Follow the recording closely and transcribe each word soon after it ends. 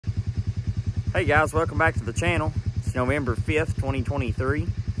Hey guys, welcome back to the channel. It's November 5th, 2023.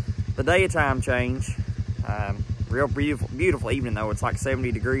 The day of time change. Real beautiful evening though. It's like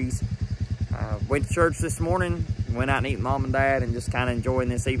 70 degrees. Went to church this morning, went out and ate with mom and dad, and just kind of enjoying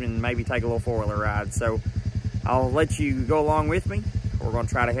this evening and maybe take a little four-wheeler ride. So I'll let you go along with me. We're going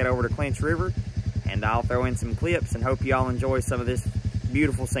to try to head over to Clinch River, and I'll throw in some clips and hope you all enjoy some of this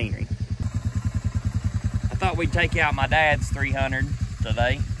beautiful scenery. I thought we'd take out my dad's 300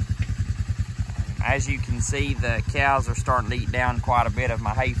 today. As you can see, the cows are starting to eat down quite a bit of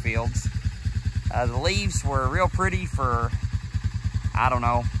my hay fields. The leaves were real pretty for, I don't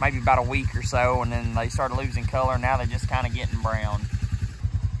know, maybe about a week or so, and then they started losing color. Now they're just kind of getting brown.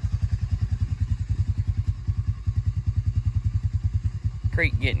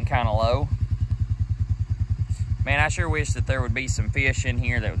 Creek getting kind of low. Man, I sure wish that there would be some fish in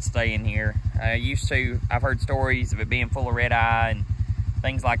here that would stay in here. I've heard stories of it being full of red eye and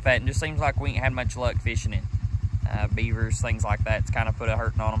things like that, and just seems like we ain't had much luck fishing it. Beavers, things like that, it's kind of put a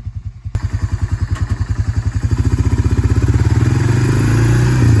hurting on them.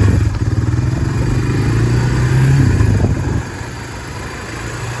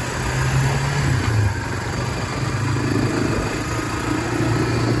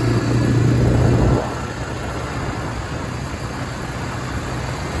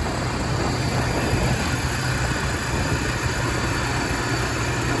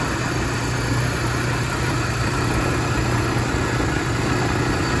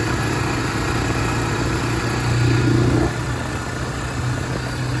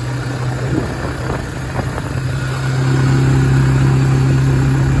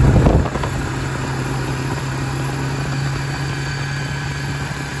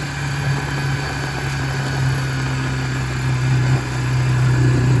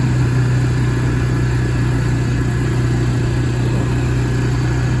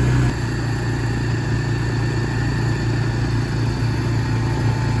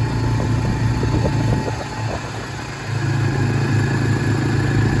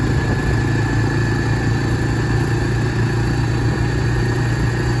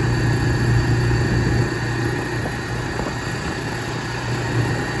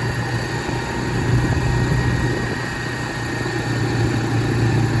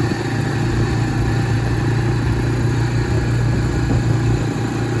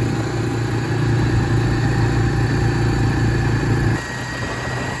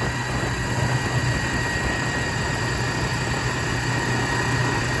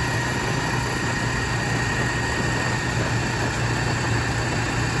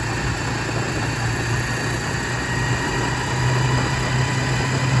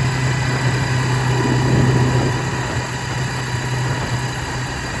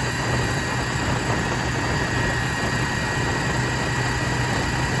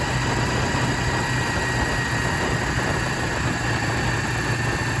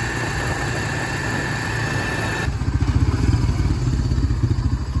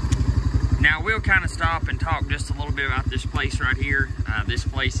 We'll kind of stop and talk just a little bit about this place right here. This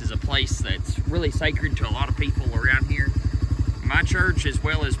place is a place that's really sacred to a lot of people around here. My church, as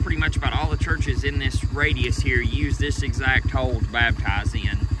well as pretty much about all the churches in this radius here, use this exact hole to baptize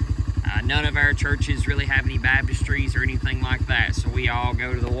in. None of our churches really have any baptistries or anything like that, so we all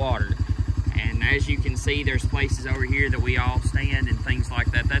go to the water. And as you can see, there's places over here that we all stand and things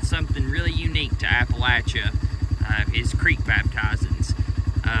like that. That's something really unique to Appalachia, is creek baptizings.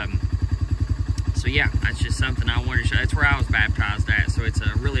 So yeah, that's just something I wanted to show. That's where I was baptized at, so it's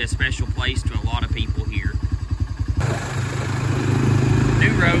really a special place to a lot of people here.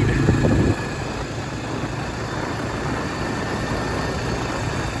 New road.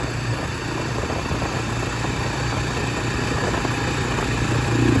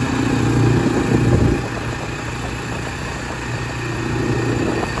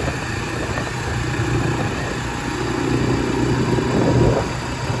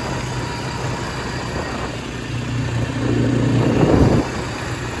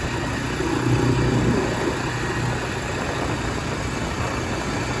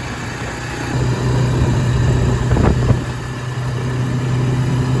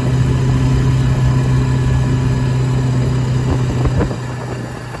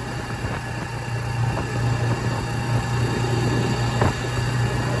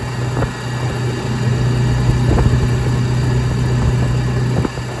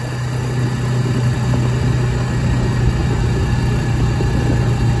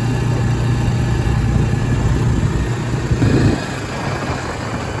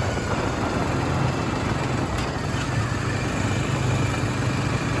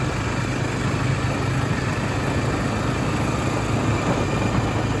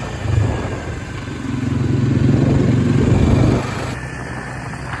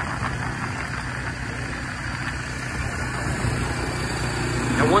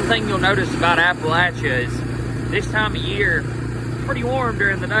 notice about Appalachia is this time of year, it's pretty warm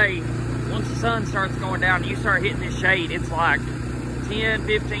during the day. Once the sun starts going down and you start hitting this shade, it's like 10,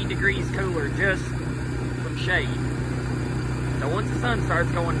 15 degrees cooler just from shade. So once the sun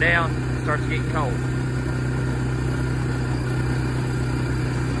starts going down, it starts getting cold.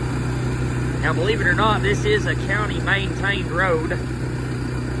 Now, believe it or not, this is a county maintained road.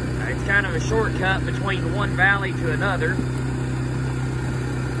 It's kind of a shortcut between one valley to another.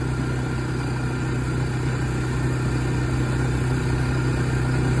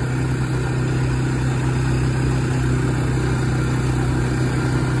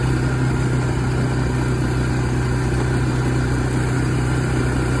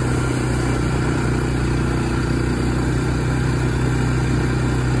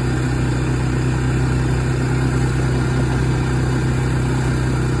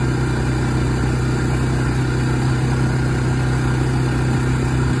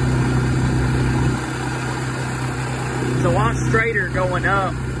 It's a lot straighter going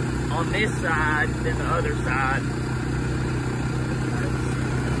up on this side than the other side.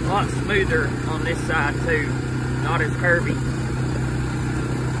 It's a lot smoother on this side too, not as curvy.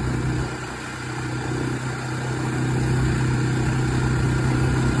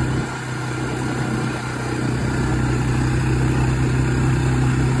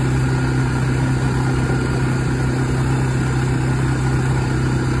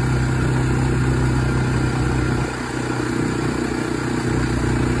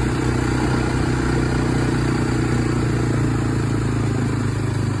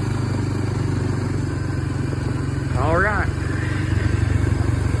 All right.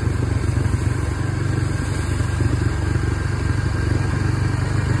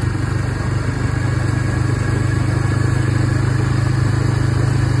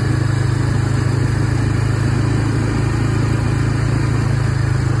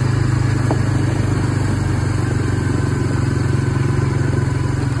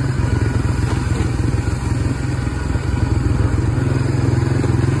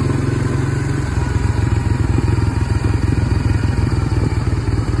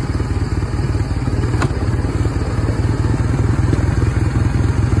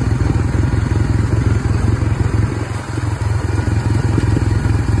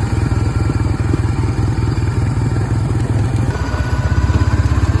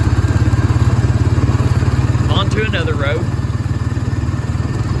 To another road.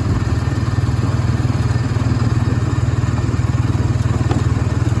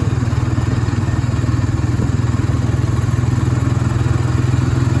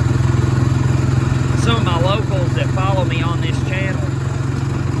 Some of my locals that follow me on this channel,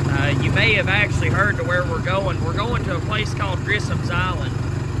 you may have actually heard to where we're going. We're going to a place called Grissom's Island.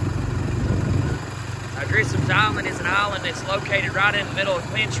 Grissom's Island is an island that's located right in the middle of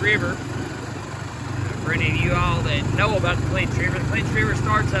Clinch River. For any of you all that know about the Clinch River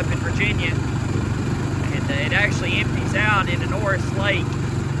starts up in Virginia, and it actually empties out into Norris Lake.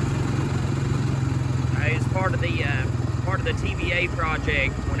 It's part of the TVA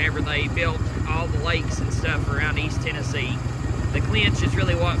project. Whenever they built all the lakes and stuff around East Tennessee, the Clinch is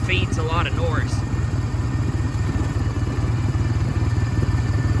really what feeds a lot of Norris.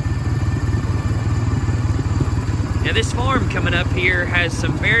 Now, this farm coming up here has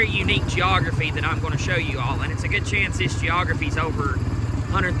some very unique geography that I'm going to show you all, and it's a good chance this geography is over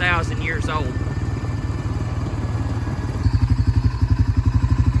 100,000 years old.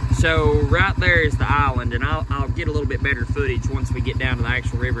 So right there is the island, and I'll get a little bit better footage once we get down to the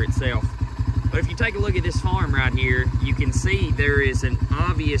actual river itself. But if you take a look at this farm right here, you can see there is an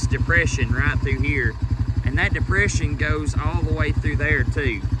obvious depression right through here, and that depression goes all the way through there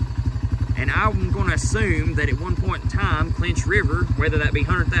too. And I'm going to assume that at one point in time, Clinch River, whether that be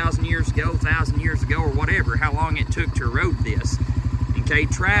 100,000 years ago, 1,000 years ago, or whatever, how long it took to erode this, okay,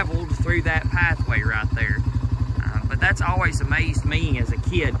 traveled through that pathway right there. But that's always amazed me as a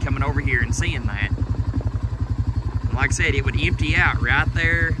kid coming over here and seeing that. And like I said, it would empty out right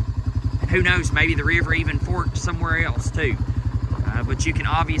there. And who knows, maybe the river even forked somewhere else too. But you can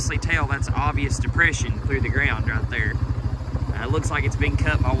obviously tell that's an obvious depression through the ground right there. It looks like it's been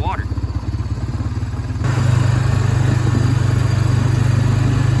cut by water.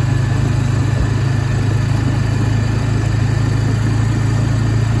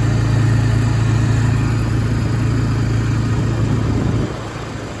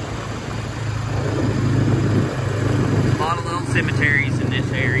 Cemeteries in this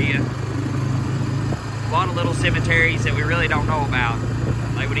area. A lot of little cemeteries that we really don't know about.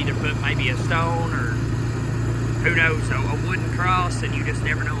 They would either put maybe a stone or who knows, a wooden cross, and you just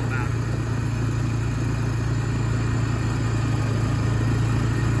never know about it.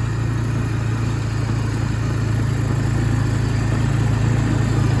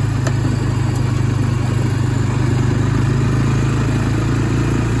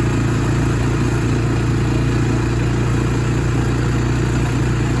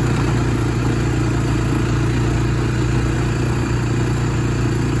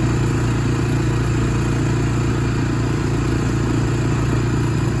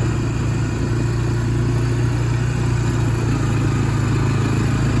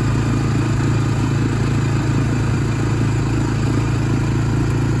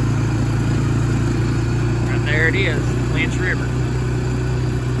 it is, Clinch River.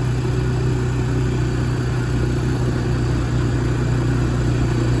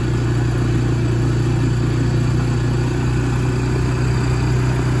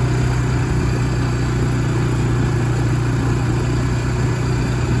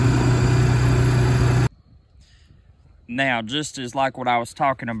 Now, just as like what I was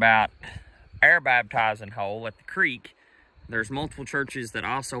talking about, our baptizing hole at the creek, there's multiple churches that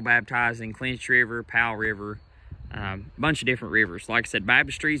also baptize in Clinch River, Powell River, a bunch of different rivers. Like I said,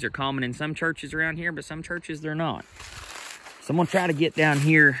 baptistries are common in some churches around here, but some churches they're not. So I'm gonna try to get down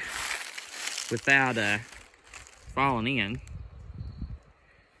here without falling in.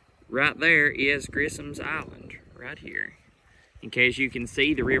 Right there is Grissom's Island, right here. In case you can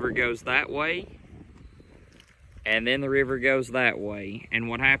see, the river goes that way, and then the river goes that way. And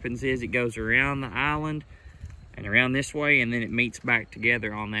what happens is it goes around the island and around this way, and then it meets back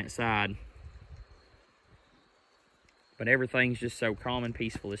together on that side. But everything's just so calm and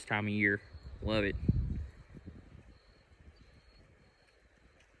peaceful this time of year. Love it.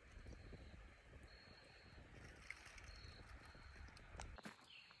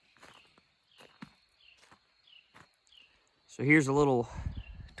 So here's a little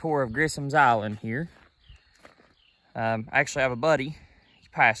tour of Grissom's Island here. I actually have a buddy, he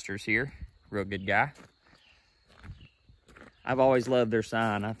pastors here, real good guy. I've always loved their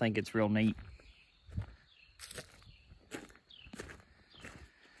sign. I think it's real neat.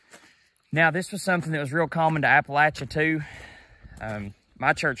 Now, this was something that was real common to Appalachia too.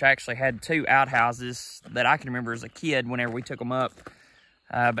 My church actually had 2 outhouses that I can remember as a kid whenever we took them up.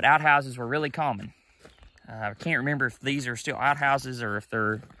 But outhouses were really common. I can't remember if these are still outhouses or if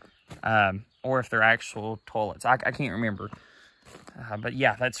they're actual toilets. I can't remember. But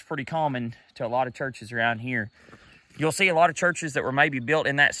yeah, that's pretty common to a lot of churches around here. You'll see a lot of churches that were maybe built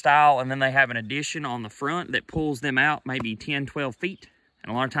in that style, and then they have an addition on the front that pulls them out maybe 10, 12 feet.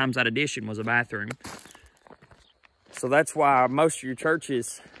 And a lot of times that addition was a bathroom. So that's why most of your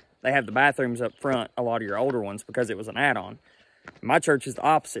churches, they have the bathrooms up front, a lot of your older ones, because it was an add-on. My church is the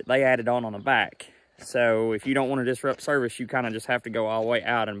opposite. They added on the back. So if you don't want to disrupt service, you kind of just have to go all the way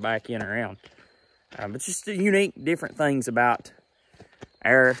out and back in and around. But just unique, different things about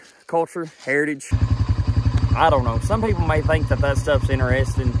our culture, heritage. I don't know. Some people may think that that stuff's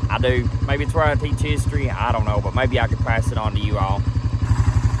interesting. I do. Maybe it's where I teach history. I don't know. But maybe I could pass it on to you all.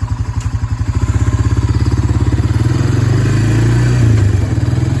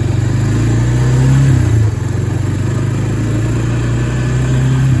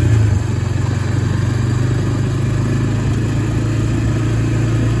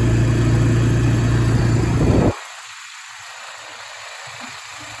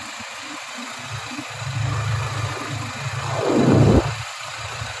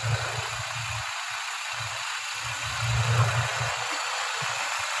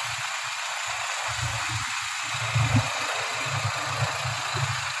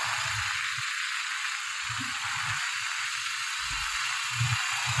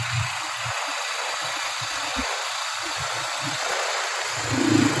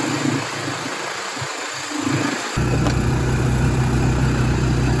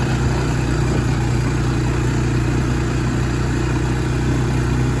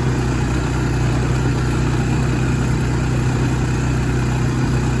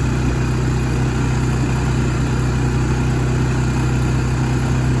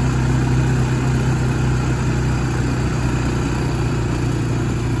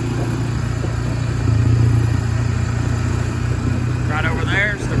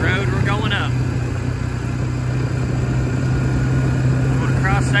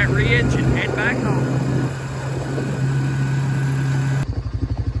 That ridge and head back home.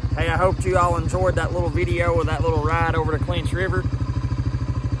 Hey, I hope you all enjoyed that little video of that little ride over to Clinch River.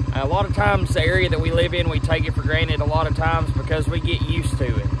 A lot of times the area that we live in, we take it for granted a lot of times because we get used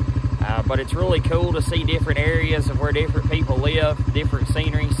to it. But it's really cool to see different areas of where different people live, different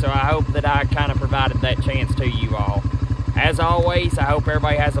scenery, so I hope that I kind of provided that chance to you all. As always, I hope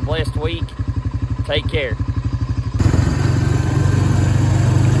everybody has a blessed week. Take care.